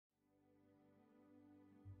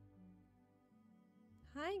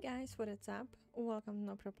Hi guys, what's up? Welcome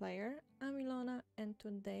to NoProPlayer. I'm Ilona and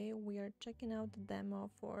today we are checking out the demo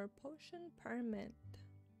for Potion Permit.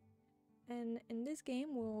 And in this game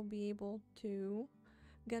we will be able to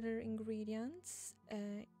gather ingredients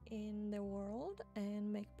in the world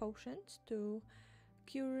and make potions to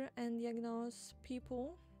cure and diagnose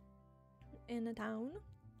people in a town.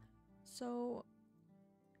 So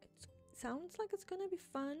it sounds like it's gonna be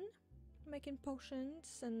fun making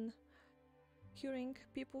potions and curing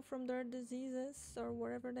people from their diseases or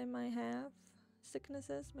whatever they might have.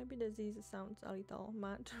 Sicknesses, maybe diseases sounds a little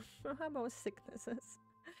much. How about sicknesses?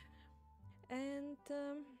 And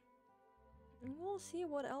we'll see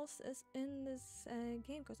what else is in this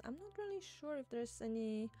game, because I'm not really sure if there's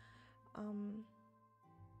any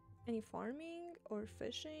farming or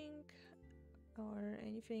fishing or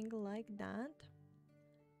anything like that,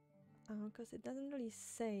 because it doesn't really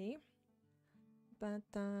say. But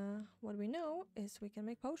what we know is we can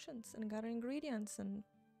make potions and gather ingredients and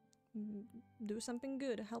do something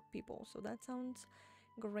good, help people. So that sounds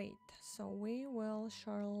great. So we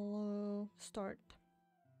shall start.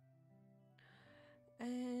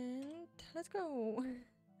 And let's go.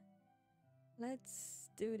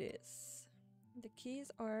 Let's do this. The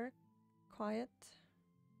keys are quiet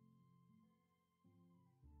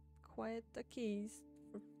the keys.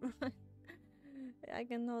 I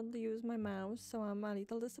cannot use my mouse, so I'm a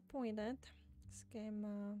little disappointed. This game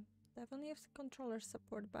definitely has controller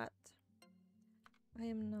support, but I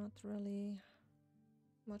am not really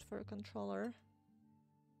much for a controller.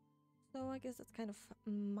 So I guess that's kind of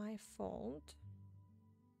my fault.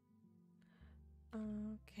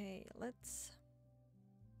 Okay, let's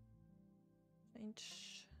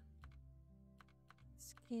change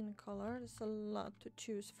skin color. There's a lot to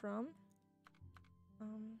choose from.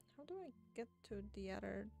 How do I get to the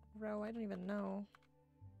other row? I don't even know.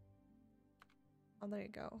 Oh, there you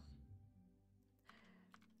go.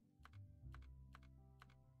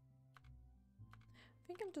 I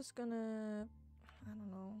think I'm just gonna... I don't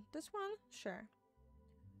know. This one? Sure.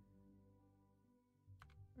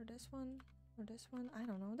 Or this one? Or this one? I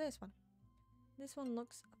don't know. This one. This one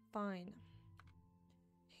looks fine.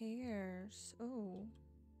 Here's... oh.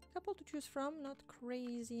 Couple to choose from. Not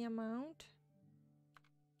crazy amount.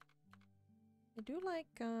 I do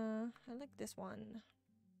like, I like this one.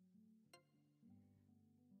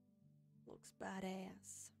 Looks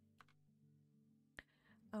badass.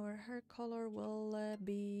 Our hair color will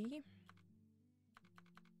be...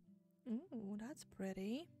 ooh, that's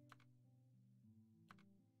pretty.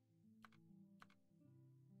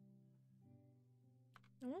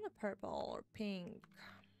 I want a purple or pink.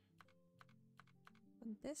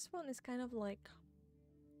 But this one is kind of like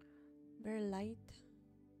very light.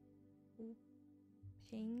 Ooh.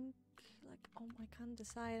 Pink, like, oh, I can't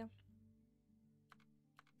decide.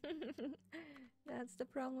 That's the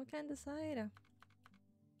problem, I can't decide.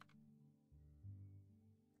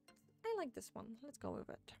 I like this one, let's go with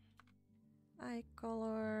it. Eye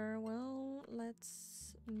color, well,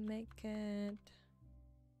 let's make it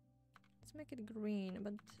green,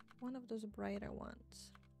 but one of those brighter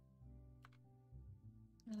ones.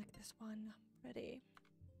 I like this one, pretty.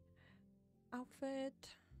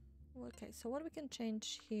 Outfit. Okay, so what we can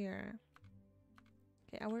change here?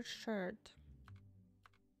 Okay, our shirt.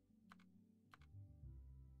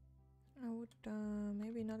 I would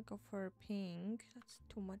maybe not go for pink. That's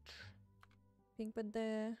too much pink, but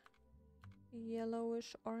the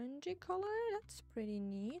yellowish orangey color, that's pretty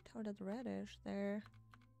neat. Or that reddish there.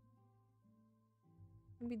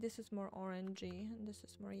 Maybe this is more orangey and this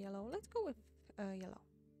is more yellow. Let's go with yellow.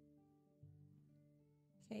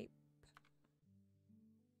 Cape.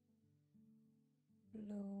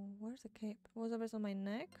 Blue. Where's the cape? Was it on my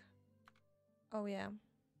neck? Oh yeah.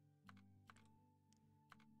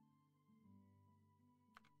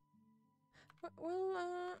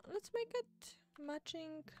 Well, let's make it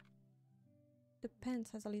matching. The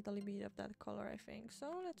pants has a little bit of that color, I think. So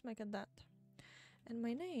let's make it that. And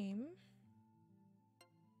my name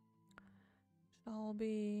shall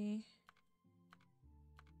be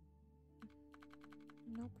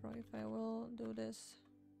NoPro. If I will do this.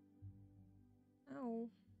 Oh.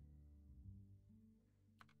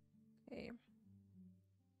 Okay.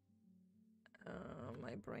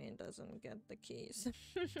 My brain doesn't get the keys.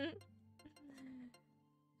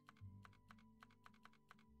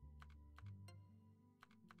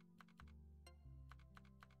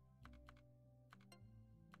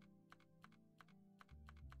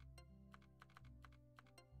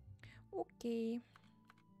 Okay.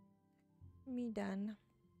 Me done.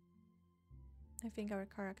 I think our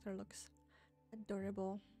character looks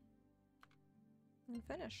adorable. And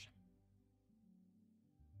finish.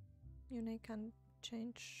 Your name can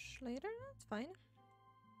change later, that's fine.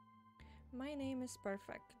 My name is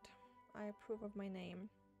perfect. I approve of my name.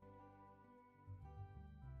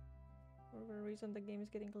 For whatever reason, the game is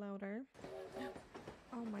getting louder.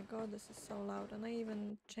 Oh my god, this is so loud, and I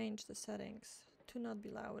even changed the settings to not be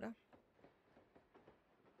loud.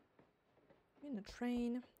 In a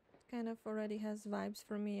train, kind of already has vibes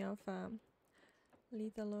for me of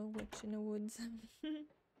Little Witch in the Woods.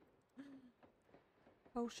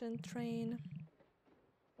 Ocean train.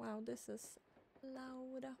 Wow, this is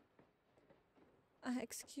loud.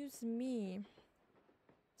 Excuse me.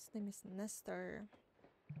 His name is Nestor.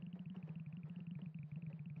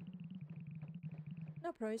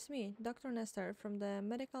 NoPro, it's me, Dr. Nestor from the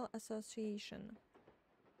Medical Association.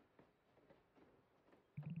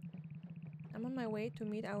 I'm on my way to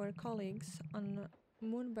meet our colleagues on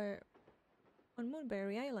Moonbury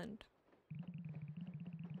Island.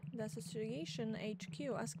 The association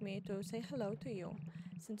HQ asked me to say hello to you,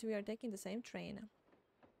 since we are taking the same train.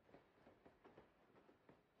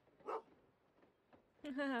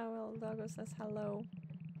 Well, Doggo says hello.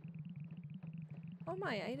 Oh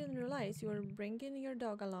my, I didn't realize you were bringing your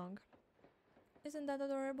dog along. Isn't that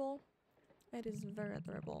adorable? It is very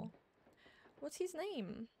adorable. What's his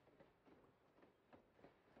name?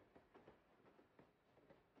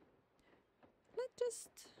 Let's just...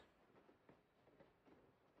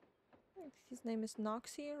 I think his name is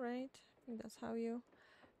Noxy, right? I think that's how you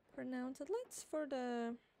pronounce it. Let's for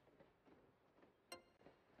the...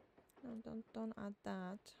 No, don't add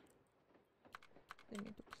that. I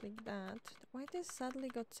need to click that. Why this sadly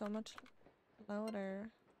got so much louder?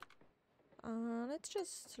 Let's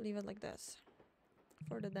just leave it like this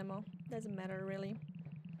for the demo. Doesn't matter really.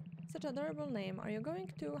 Such adorable name. Are you going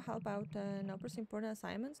to help out NoPro's important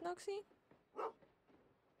assignments, Noxy?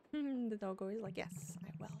 The doggo is like, yes, I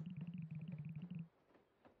will.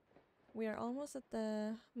 We are almost at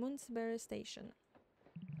the Moonbury station.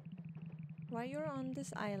 While you're on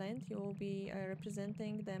this island, you will be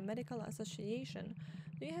representing the Medical Association.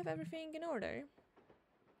 Do you have everything in order?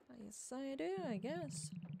 Yes, I do, I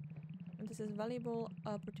guess. And this is a valuable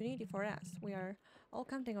opportunity for us. We are all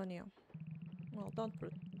counting on you. Well, don't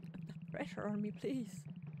put pressure on me, please.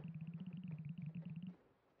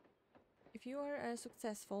 If you are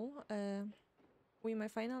successful, we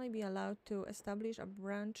might finally be allowed to establish a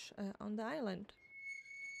branch on the island.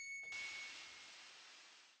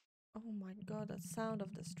 Oh my god, the sound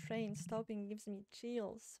of this train stopping gives me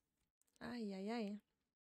chills. Ay, ay, ay.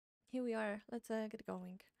 Here we are. Let's get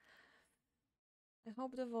going. I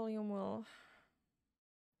hope the volume will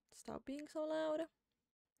stop being so loud.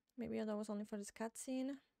 Maybe that was only for this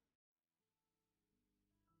cutscene.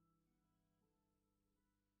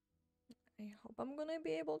 I hope I'm gonna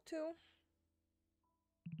be able to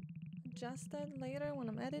adjust that later when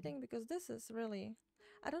I'm editing, because this is really...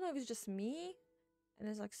 I don't know if it's just me and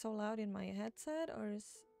it's like so loud in my headset, or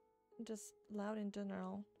it's just loud in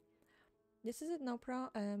general. This is at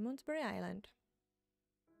Moonbury Island.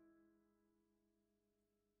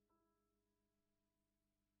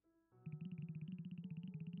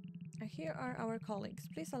 Here are our colleagues.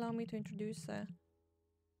 Please allow me to introduce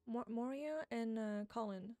Moria and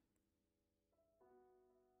Colin.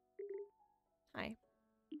 Hi.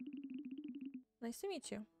 Nice to meet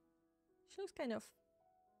you. She looks kind of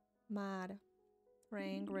mad or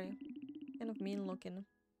angry, kind of mean looking.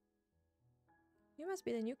 You must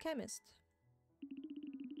be the new chemist.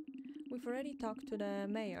 We've already talked to the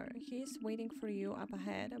mayor. He's waiting for you up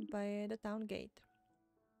ahead by the town gate.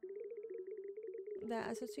 The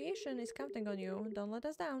association is counting on you. Don't let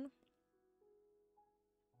us down.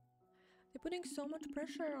 They're putting so much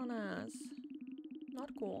pressure on us. Not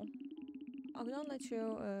cool. Don't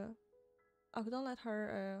let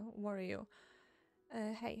her worry you.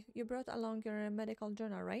 Hey, you brought along your medical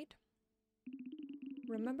journal, right?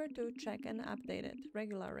 Remember to check and update it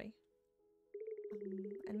regularly.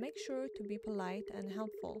 And make sure to be polite and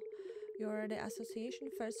helpful. You're the association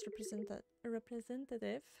first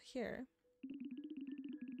representative here.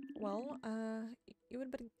 Well, you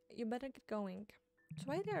better get going. So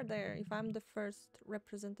why they are there if I'm the first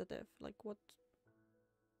representative? Like, what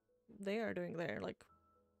they are doing there? Like,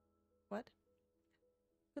 what?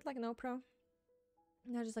 But like, NoPro,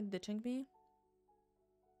 they're just like ditching me.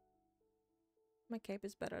 My cape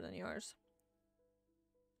is better than yours.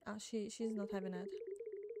 Ah, she's not having it.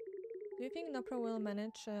 Do you think NoPro will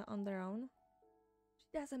manage on their own?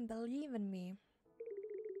 She doesn't believe in me.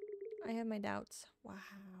 I have my doubts.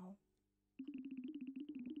 Wow.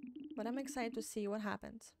 But I'm excited to see what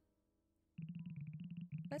happens.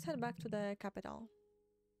 Let's head back to the capital.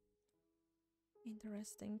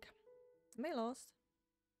 Interesting. Am I lost?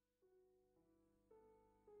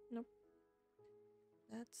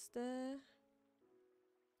 That's the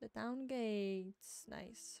town gates.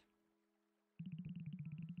 Nice.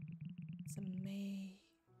 It's a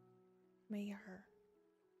mayor.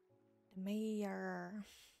 The mayor.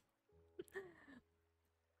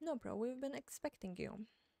 No, bro, we've been expecting you.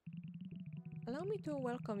 Allow me to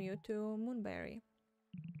welcome you to Moonbury.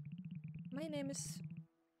 My name is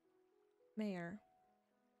Mayor.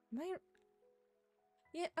 Mayor?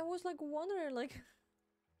 Yeah, I was like wondering, like,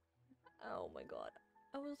 oh my god.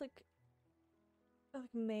 I was like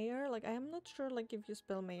mayor, like I am not sure like if you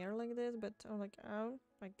spell mayor like this, but I'm like, oh,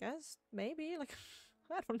 I guess maybe, like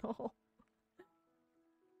I don't know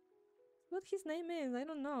what his name is. I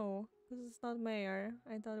don't know because it's not mayor.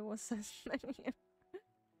 I thought it was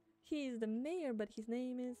he is the mayor, but his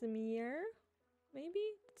name is Mayor. Maybe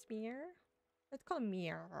it's Mayor. Let's call him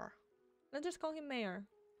Mayor. Let's just call him Mayor.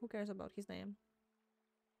 Who cares about his name?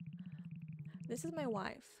 This is my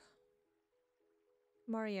wife,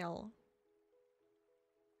 Marielle.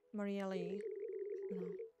 Marielle. No.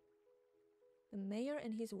 The mayor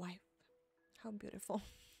and his wife. How beautiful.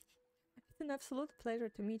 It's an absolute pleasure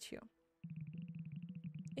to meet you.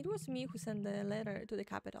 It was me who sent the letter to the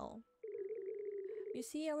capital. You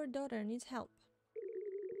see, our daughter needs help.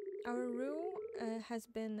 Our brew has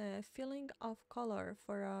been filling off color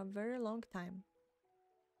for a very long time.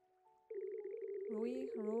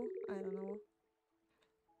 Rue, I don't know.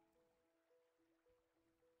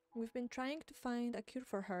 We've been trying to find a cure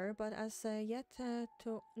for her, but as yet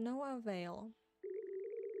to no avail.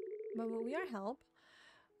 But with your help,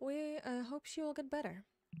 we hope she will get better.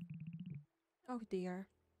 Oh dear.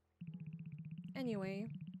 Anyway,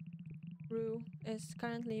 Rue is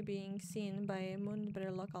currently being seen by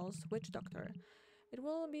Moonbury local's witch doctor. It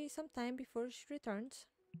will be some time before she returns.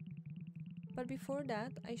 But before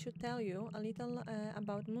that, I should tell you a little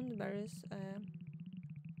about Moonbury's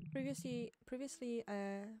previously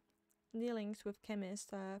dealings with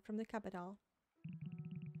chemists from the capital.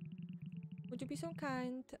 Would you be so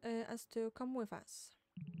kind as to come with us?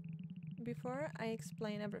 Before I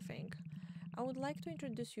explain everything, I would like to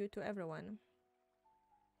introduce you to everyone.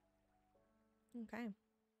 Okay.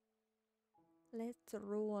 Let's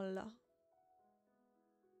roll.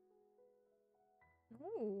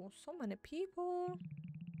 Oh, so many people.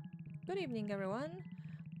 Good evening, everyone.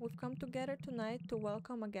 We've come together tonight to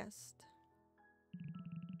welcome a guest.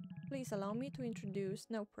 Please allow me to introduce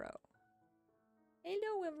NoPro.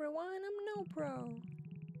 Hello, everyone. I'm NoPro.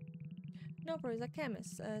 NoPro is a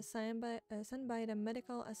chemist sent by the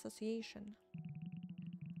Medical Association.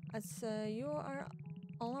 As you are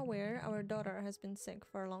all aware, our daughter has been sick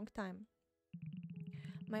for a long time.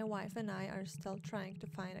 My wife and I are still trying to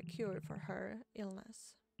find a cure for her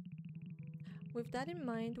illness. With that in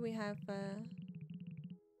mind, we have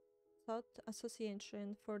sought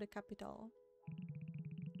association for the capital.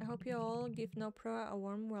 I hope you all give NoPro a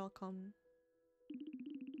warm welcome.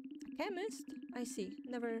 A chemist? I see.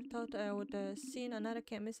 Never thought I would see another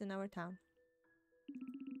chemist in our town.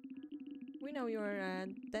 We know you're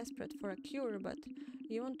desperate for a cure, but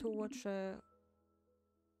you want to watch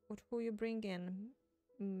who you bring in,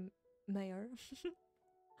 Mayor.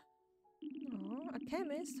 Oh, a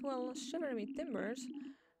chemist? Well, shiver me timbers.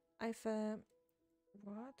 I've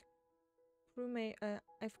what?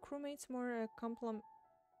 I've crewmates more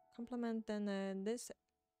compliment than this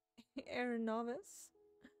air novice.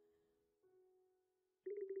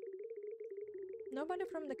 Nobody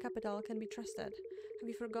from the capital can be trusted. Have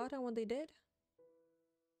you forgotten what they did?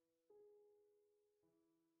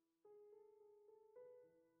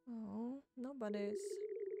 Oh, nobody's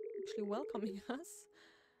actually welcoming us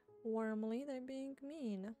warmly. They're being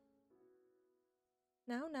mean.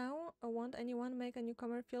 Now, won't anyone make a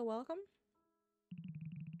newcomer feel welcome?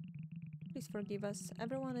 Please forgive us.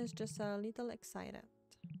 Everyone is just a little excited.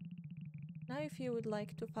 Now, if you would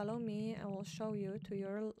like to follow me, I will show you to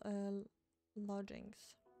your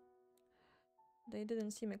lodgings. They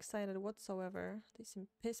didn't seem excited whatsoever. They seem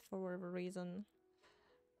pissed for whatever reason.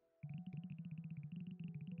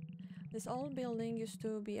 This old building used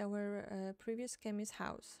to be our previous chemist's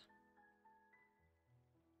house.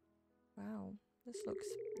 Wow, this looks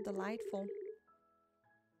delightful.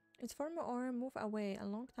 Its former owner moved away a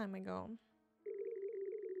long time ago.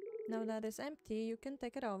 Now that it's empty, you can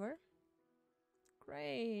take it over.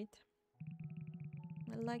 Great.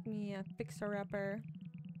 I like me a fixer-upper.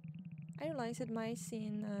 I realize it might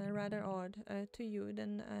seem rather odd to you that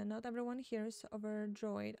not everyone here is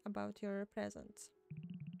overjoyed about your presence.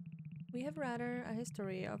 We have rather a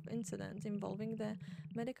history of incidents involving the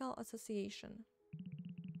Medical Association.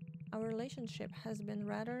 Our relationship has been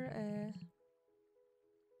rather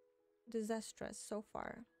disastrous so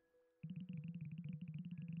far.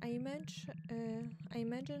 I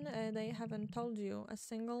imagine they haven't told you a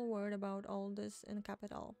single word about all this in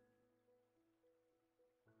capital.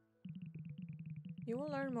 You will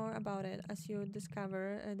learn more about it as you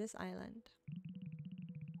discover this island.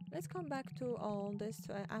 Let's come back to all this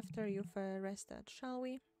after you've rested, shall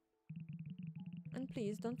we? And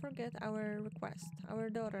please don't forget our request. Our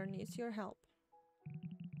daughter needs your help.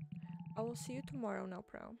 I will see you tomorrow,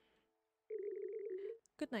 NoPro.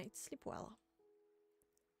 Good night, sleep well.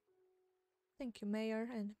 Thank you, Mayor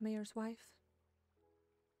and Mayor's wife.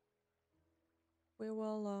 We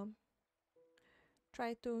will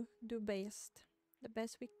try to do the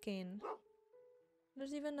best we can.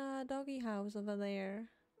 There's even a doggy house over there.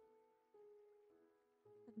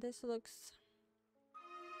 This looks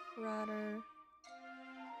rather...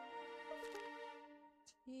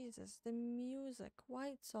 Jesus, the music, why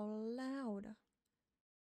it's so loud?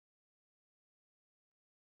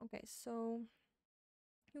 Okay, so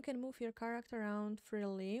you can move your character around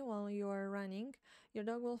freely while you are running. Your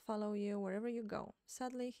dog will follow you wherever you go.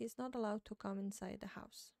 Sadly, he's not allowed to come inside the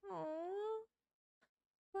house. Aww,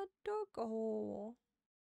 but doggo.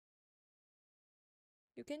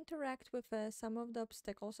 You can interact with some of the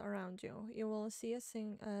obstacles around you. You will see a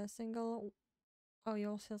single... Oh,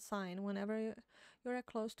 you'll see a sign whenever you're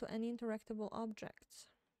close to any interactable objects.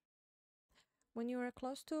 When you are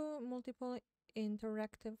close to multiple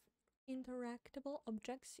interactable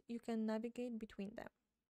objects, you can navigate between them.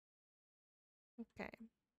 Okay.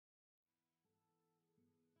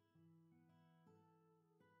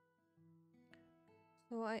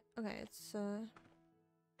 So okay, it's oh,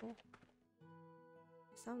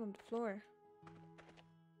 sound on the floor.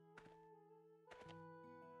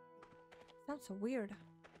 Sounds so weird.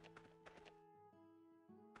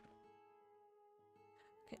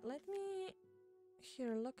 Okay, let me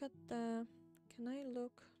here look at the... Can I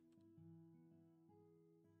look?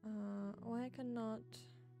 Why I cannot?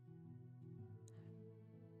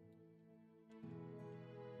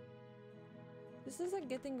 This is like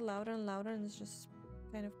getting louder and louder, and it's just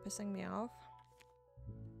kind of pissing me off.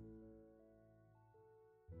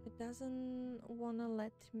 It doesn't want to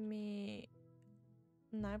let me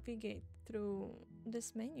navigate through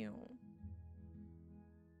this menu.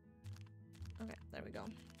 Okay, there we go.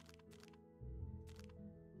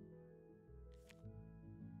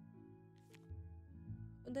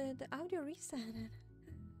 The audio reset.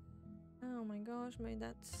 Oh my gosh, maybe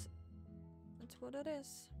that's what it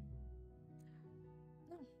is.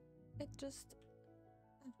 No, it just...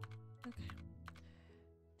 Oh, okay.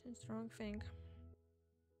 Changed the wrong thing.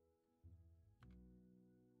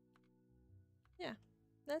 Yeah,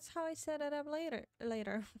 that's how I set it up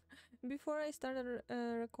later. Before I started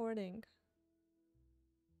recording.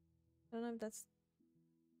 I don't know if that's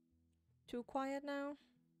too quiet now.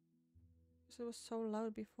 Because it was so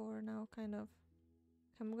loud before, now kind of.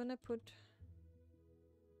 I'm gonna put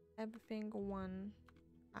everything one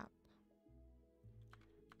up.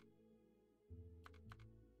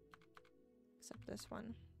 Except this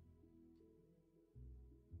one.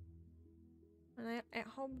 And I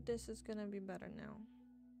hope this is gonna be better now.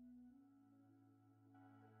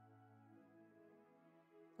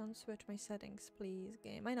 Don't switch my settings, please,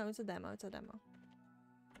 game. I know, it's a demo, it's a demo.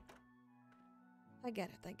 I get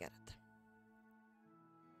it, I get it.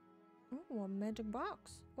 Oh, a magic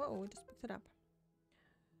box. Whoa, we just picked it up.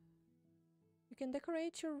 You can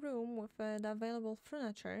decorate your room with the available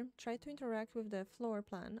furniture. Try to interact with the floor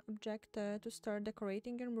plan object to start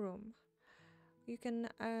decorating your room. You can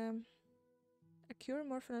acquire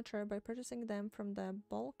more furniture by purchasing them from the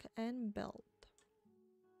bulk and build.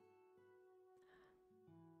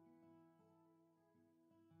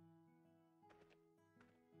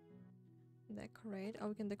 Decorate. Oh,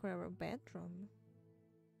 we can decorate our bedroom.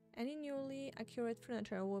 Any newly acquired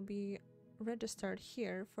furniture will be registered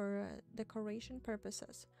here for decoration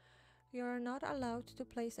purposes. You are not allowed to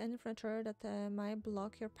place any furniture that might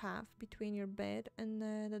block your path between your bed and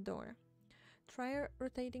the door. Try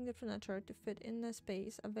rotating the furniture to fit in the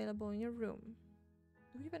space available in your room.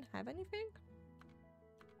 Do we even have anything?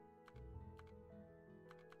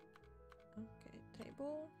 Okay,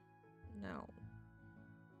 table. No.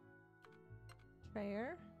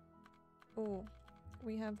 Chair. Oh,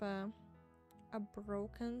 we have a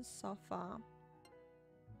broken sofa.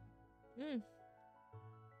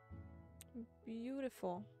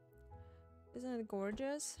 Beautiful. Isn't it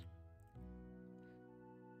gorgeous?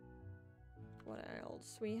 What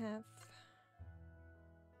else we have?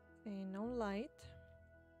 Okay, no light.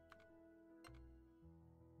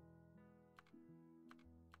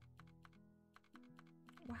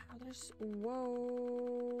 Wow, there's...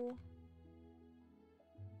 Whoa.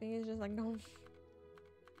 I think it's just like going...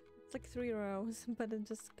 It's like 3 rows, but it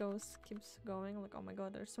just keeps going. Like, oh my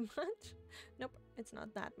god, there's so much. Nope, it's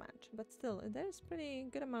not that much, but still, there's pretty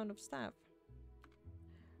good amount of stuff.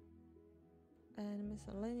 And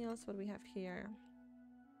miscellaneous, what do we have here?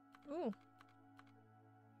 Ooh,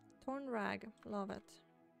 torn rag, love it.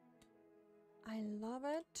 I love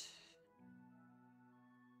it.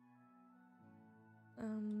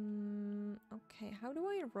 Okay, how do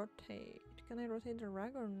I rotate? Can I rotate the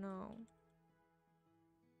rag or no?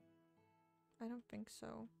 I don't think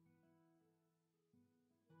so.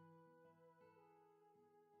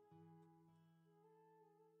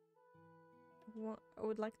 Well, I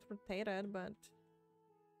would like to rotate it, but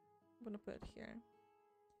I'm gonna put it here.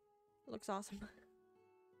 It looks awesome.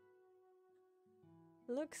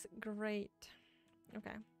 Looks great.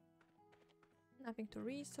 Okay. Nothing to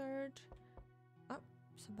research. Oh,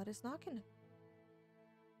 somebody's knocking.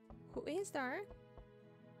 Who is there?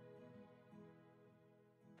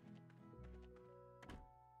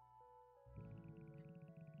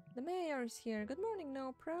 The mayor is here. Good morning,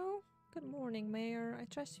 NoPro. Good morning, mayor. I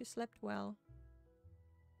trust you slept well.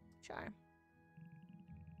 Sure.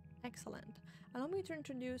 Excellent. Allow me to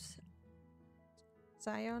introduce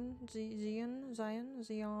Zion. I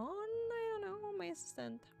don't know, my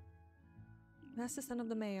assistant. The assistant of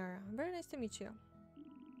the mayor. Very nice to meet you.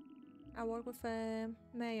 I work with a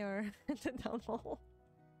mayor at the town hall.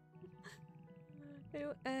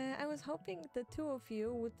 I was hoping the two of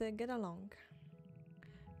you would get along.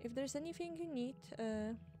 If there's anything you need,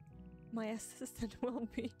 my assistant will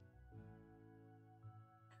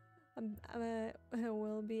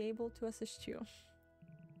be able to assist you.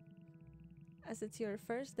 As it's your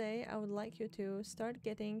first day, I would like you to start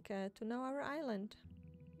getting to know our island.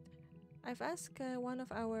 I've asked one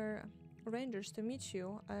of our rangers to meet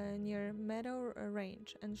you near Meadow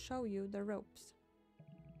Range and show you the ropes.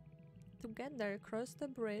 To get there, cross the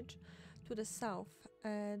bridge to the south,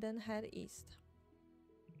 then head east.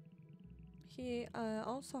 He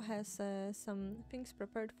also has some things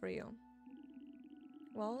prepared for you.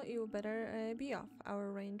 Well, you better be off.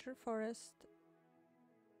 Our ranger forest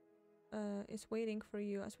is waiting for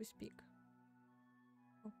you as we speak.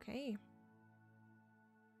 Okay.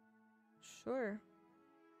 Sure.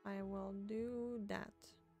 I will do that.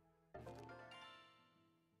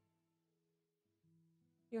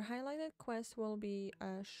 Your highlighted quest will be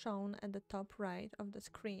shown at the top right of the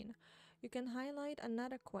screen. You can highlight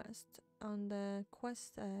another quest on the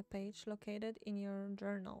quest page located in your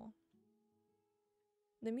journal.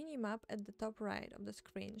 The minimap at the top right of the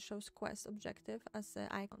screen shows quest objective as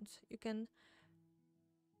icons. You can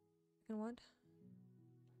what?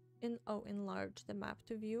 Enlarge the map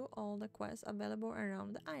to view all the quests available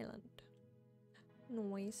around the island.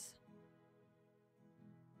 Noise.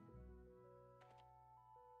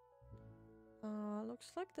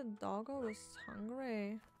 Looks like the doggo is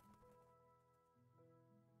hungry.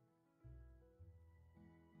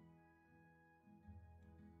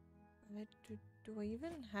 Do I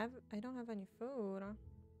even have... I don't have any food.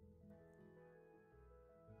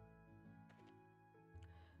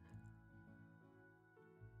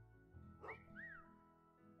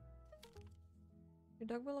 Your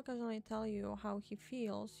dog will occasionally tell you how he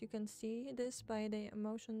feels. You can see this by the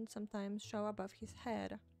emotions sometimes show above his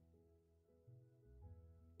head.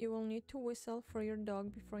 You will need to whistle for your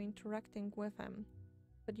dog before interacting with him,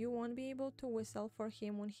 but you won't be able to whistle for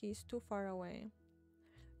him when he is too far away.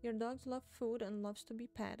 Your dogs love food and loves to be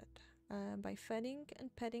petted. By feeding and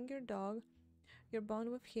petting your dog, your bond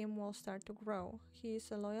with him will start to grow. He is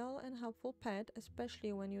a loyal and helpful pet,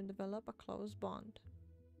 especially when you develop a close bond.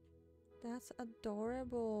 That's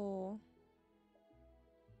adorable.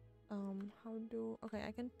 Okay,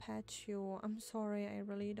 I can pet you. I'm sorry, I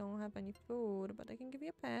really don't have any food, but I can give you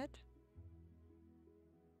a pet.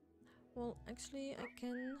 Well, actually, I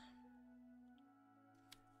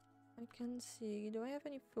can see. Do I have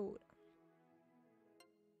any food?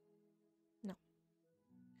 No.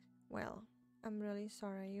 Well, I'm really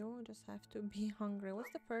sorry. You just have to be hungry.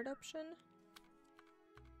 What's the third option?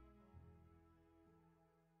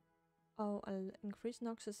 Oh, I'll increase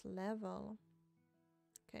Nox's level.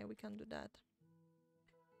 Okay, we can do that.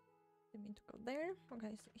 I mean to go there.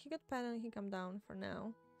 Okay, so he got pet and he come down for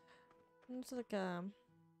now. It's like a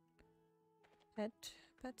pet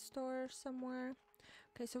store somewhere.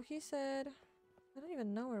 Okay, so he said, I don't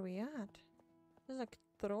even know where we at. Just like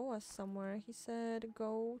throw us somewhere. He said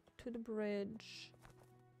go to the bridge.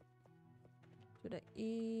 To the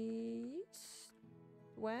east,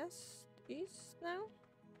 west, east now.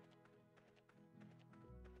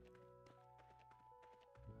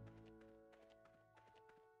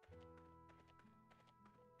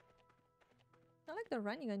 I like the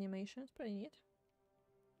running animation, it's pretty neat.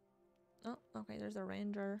 Oh, okay, there's a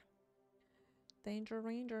ranger. Danger,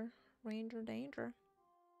 ranger. Ranger, danger.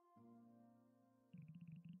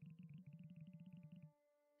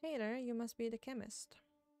 Hey there, you must be the chemist.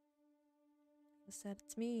 I said,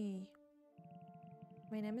 it's me.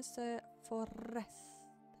 My name is Forrest.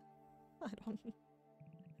 I don't know.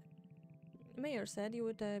 Mayor said you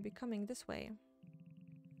would be coming this way.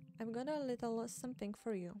 I've got a little something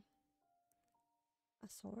for you. A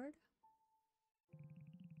sword?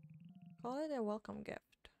 Call it a welcome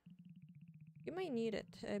gift. You may need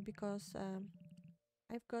it because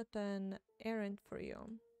I've got an errand for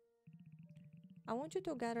you. I want you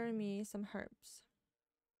to gather me some herbs.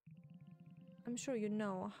 I'm sure you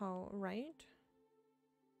know how, right?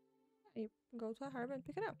 You go to a herb and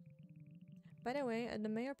pick it up. By the way, the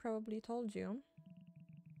mayor probably told you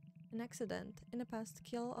an accident in the past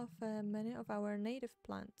killed off many of our native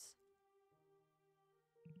plants.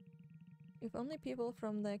 If only people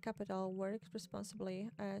from the capital worked responsibly,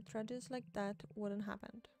 tragedies like that wouldn't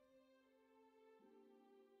happen.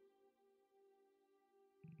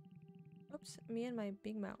 Oops, me and my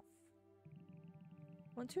big mouth.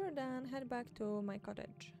 Once you're done, head back to my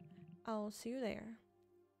cottage. I'll see you there.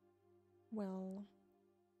 Well,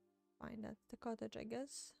 fine, that's the cottage, I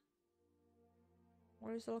guess.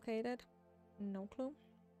 Where is it located? No clue.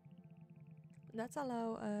 That's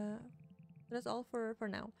all for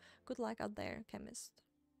now. Good luck out there, chemist.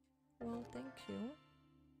 Well, thank you.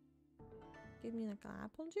 Give me like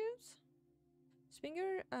apple juice. Swing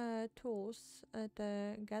your tools at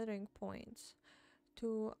the gathering points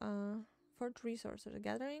to forge resources.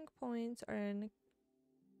 Gathering points are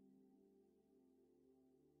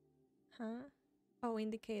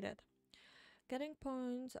indicated. Gathering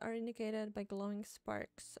points are indicated by glowing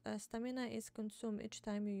sparks. Stamina is consumed each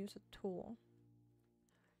time you use a tool.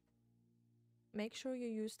 Make sure you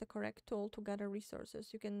use the correct tool to gather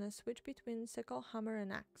resources. You can switch between sickle, hammer,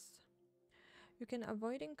 and axe. You can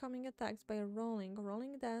avoid incoming attacks by rolling.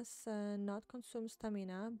 Rolling does not consume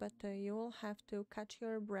stamina, but you will have to catch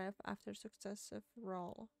your breath after successive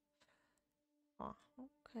roll. Oh,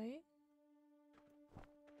 okay.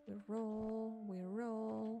 We roll, we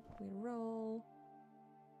roll, we roll.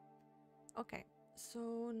 Okay,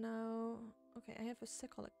 so now... Okay, I have a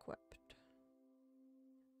sickle equipped.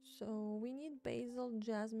 So we need basil,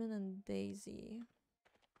 jasmine, and daisy.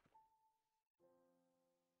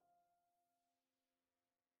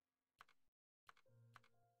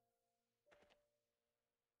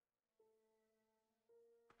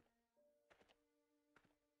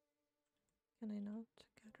 Can I not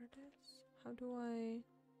gather this? How do I...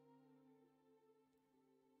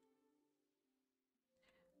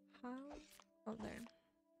 How? Oh, there.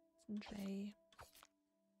 It's J.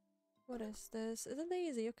 What is this? Is it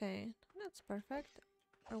daisy? Okay, that's perfect.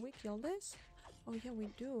 Are we kill this? Oh yeah, we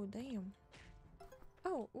do. Damn.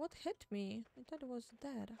 Oh, what hit me? I thought it was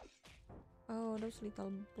dead. Oh, those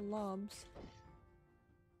little blobs.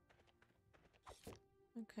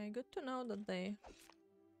 Okay, good to know that they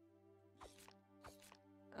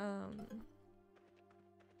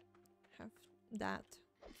have that.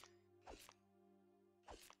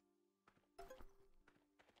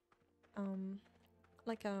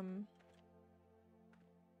 Like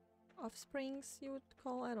offsprings you would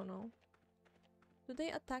call, I don't know. Do they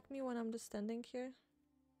attack me when I'm just standing here?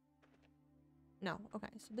 No, okay,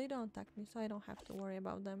 so they don't attack me, so I don't have to worry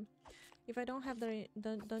about them. If I don't have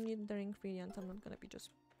don't need their ingredients, I'm not gonna be just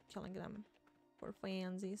killing them for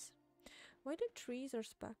fansies. Why do trees are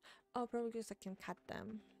stuck? Oh, probably because I can cut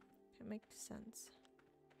them. It makes sense.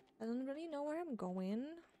 I don't really know where I'm going.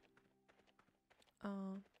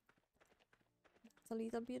 It's a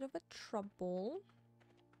little bit of a trouble.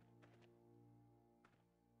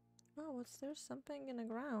 Oh, what's there? Something in the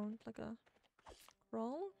ground, like a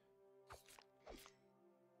scroll?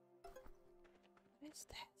 What is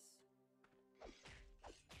this?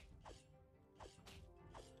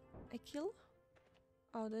 I kill?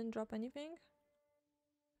 Oh, didn't drop anything?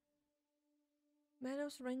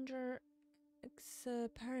 Meadows Ranger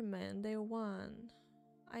Experiment Day 1.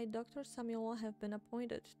 I, Dr. Samuel, have been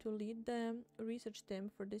appointed to lead the research team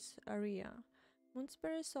for this area.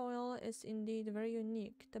 Moonbury soil is indeed very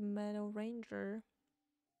unique. The Meadow Ranger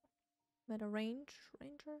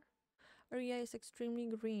area is extremely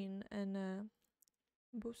green and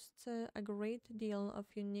boasts a great deal of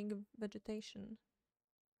unique vegetation.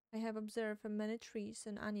 I have observed many trees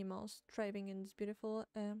and animals thriving in this beautiful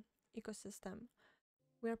ecosystem.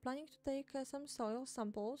 We are planning to take some soil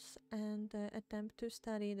samples and attempt to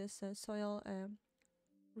study this soil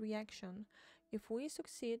reaction. If we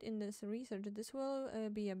succeed in this research, this will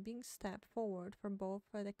be a big step forward for both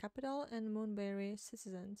the capital and Moonbury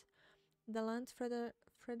citizens. The land's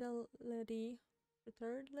fertility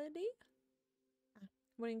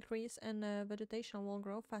will increase and vegetation will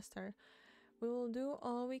grow faster. We will do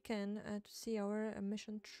all we can to see our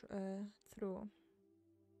mission through.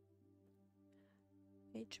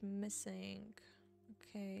 Page missing.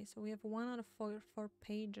 Okay, so we have 1 out of 4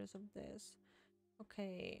 pages of this.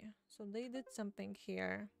 Okay, so they did something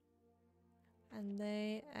here. And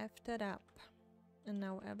they effed it up. And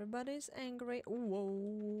now everybody's angry.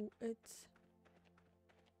 Whoa, it's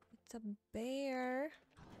a bear.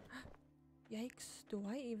 Yikes, do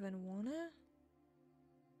I even wanna?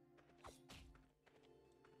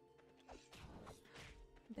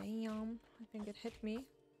 Damn, I think it hit me.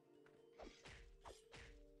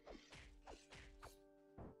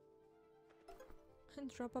 And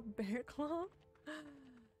drop a bear claw?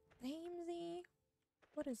 Damsy.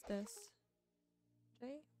 What is this?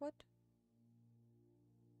 Jay, what?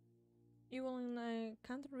 You will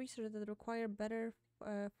encounter research that require better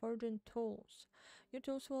forging tools. Your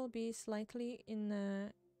tools will be slightly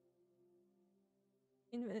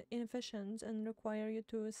inefficient and require you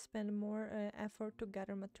to spend more effort to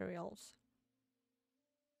gather materials.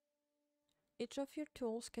 Each of your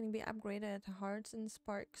tools can be upgraded at hearts and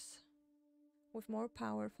sparks. With more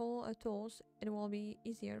powerful tools, it will be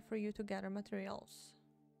easier for you to gather materials.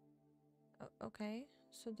 Okay,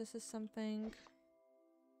 so this is something...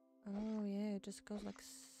 Oh yeah, it just goes like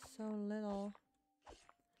so little.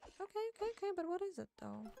 Okay, but what is it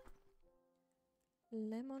though?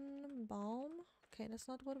 Lemon balm? Okay, that's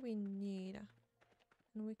not what we need.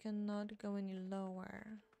 And we cannot go any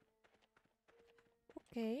lower.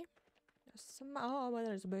 Okay. There's some... Oh, but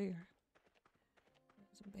there's a bear.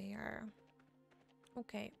 There's a bear.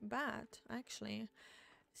 Okay, but actually, it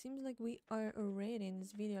seems like we are already in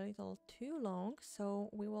this video a little too long, so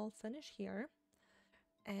we will finish here.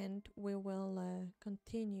 And we will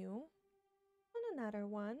continue on another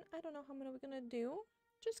one. I don't know how many we're gonna do.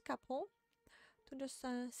 Just a couple. To just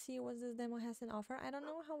see what this demo has in offer. I don't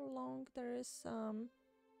know how long there is,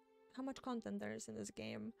 how much content there is in this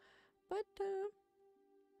game, but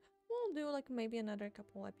we'll do like maybe another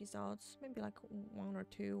couple episodes, maybe like 1 or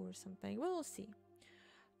 2 or something. We'll see.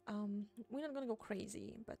 We're not gonna go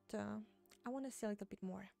crazy, but I want to see a little bit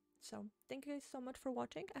more. So thank you guys so much for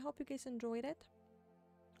watching. I hope you guys enjoyed it.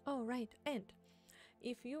 Oh right, and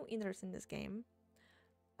if you're interested in this game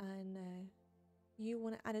and you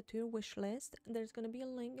want to add it to your wish list, there's going to be a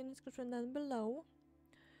link in the description down below.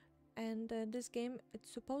 And this game, it's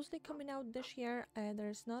supposedly coming out this year.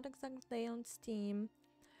 There's not exact day on Steam,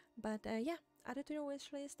 but yeah, add it to your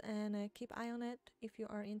wish list and keep eye on it if you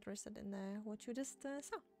are interested in what you just saw.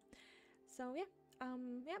 So yeah,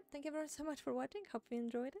 thank you very so much for watching. Hope you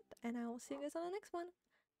enjoyed it, and I will see you guys on the next one.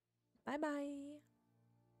 Bye bye.